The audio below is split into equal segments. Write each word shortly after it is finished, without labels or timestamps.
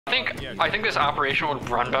I think this operation would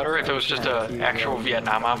run better if it was just an actual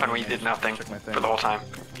Vietnam op and we did nothing for the whole time.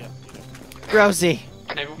 Rosie.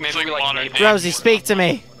 Maybe we like Rosie, speak to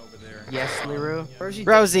me. Yes, Liru?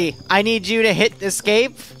 Rosie, I need you to hit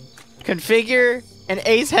escape, configure, and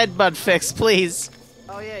ace headbutt fix, please.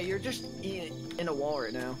 Oh yeah, you're just in a wall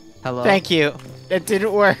right now. Hello? Thank you. It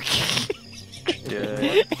didn't work.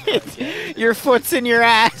 Your foot's in your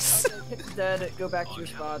ass. Hit the dead, go back to your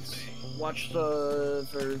spots, watch the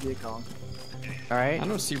Vietcong. Alright. I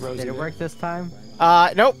don't see Rosie. Did it work this time?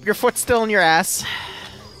 Nope, your foot's still in your ass.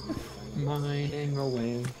 Mining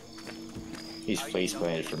away. He's face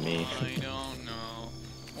planted for me. I don't know.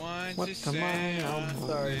 What the mine?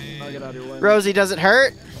 Sorry, I'll get out of your way. Rosie, does it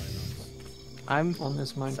hurt? I'm On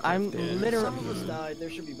this mine. I'm literally. Some of us died. There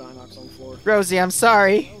should be Binox on the floor. Rosie, I'm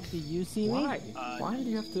sorry. Do you see me? Why? Why do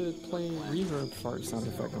you have to play reverb fart sound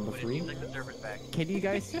effect number 3? Can you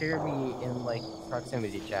guys hear me in like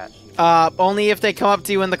proximity chat? Only if they come up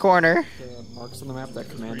to you in the corner. The marks on the map that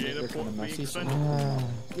command it, they're kind of messy. So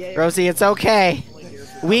Yeah, Rosie, it's okay.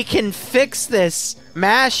 We can fix this.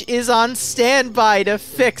 MASH is on standby to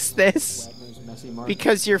fix this. Wagner's messy mark.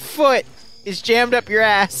 Because your foot is jammed up your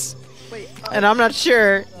ass. Wait, And I'm not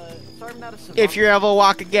sure sorry, I'm not a if you're able to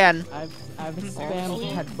walk again. I've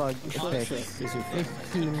spammed headbug fix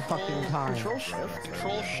 15 fucking times. Control shift.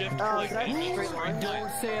 Control shift. Is that straight line?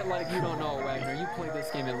 Don't say it like you don't know, Wagner. You played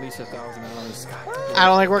this game at least 1,000 hours. I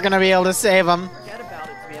don't think we're gonna be able to save him. Forget about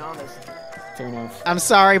it, to be honest. Fair enough. I'm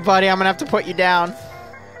sorry, buddy. I'm gonna have to put you down.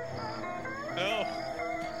 No,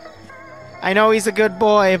 I know he's a good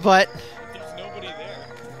boy, but there's nobody there.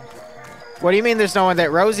 what do you mean there's no one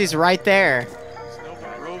there? Rosie's right there. There's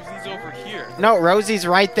nobody. Rosie's over here. No, Rosie's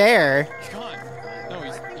right there. He's gone. No,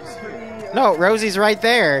 he's here. No, Rosie's right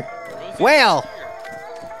there. Rosie's Whale!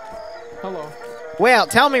 Hello. Whale,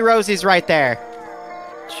 tell me Rosie's right there.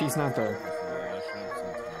 She's not there.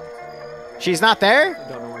 She's not there? I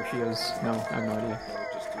don't know where she is. No, I have no idea.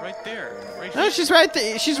 right there. Right No, here. she's right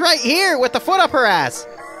there. She's right here with the foot up her ass.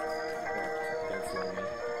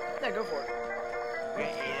 Yeah, go for it.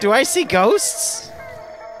 Do I see ghosts?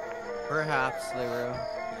 Perhaps,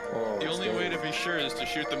 Liru. The only way to be sure is to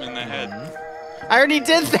shoot them in the head. I already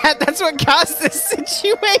did that. That's what caused this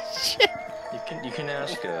situation. You can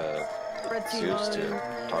ask Red team, Zeus to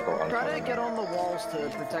toggle on. try to get on the walls to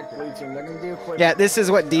protect blue team. They're gonna do a quick. Yeah, this is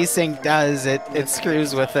what desync does. It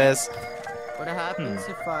screws with this. What happens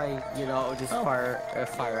if I, you know, just fire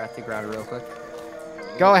at the ground real quick?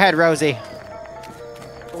 Go ahead, Rosie.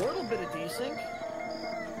 A little bit of desync.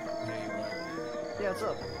 Yeah, it's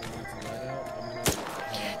up.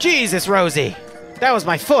 Jesus, Rosie. That was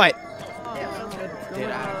my foot. Yeah, sounds good. Did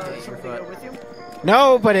I activate your Somebody go foot? with you?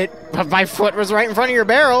 No, but my foot was right in front of your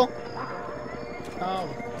barrel. Oh,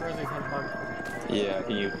 Rosie's headbug. Yeah,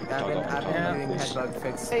 can you toggle on I've the been doing please? headbug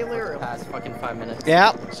fix Hey, for the Liru. past fucking 5 minutes.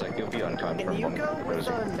 Yeah. It's like you'll be on time Can for you one go with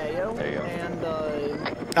Rosie. Mayo There you go. and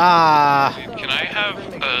Can I have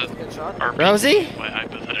RPG Rosie? if I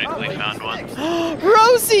hypothetically found one?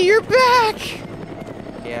 Rosie, you're back.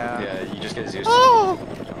 Yeah. Yeah, you just get Zeus. Oh.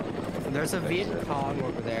 There's a Viet Cong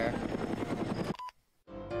over there.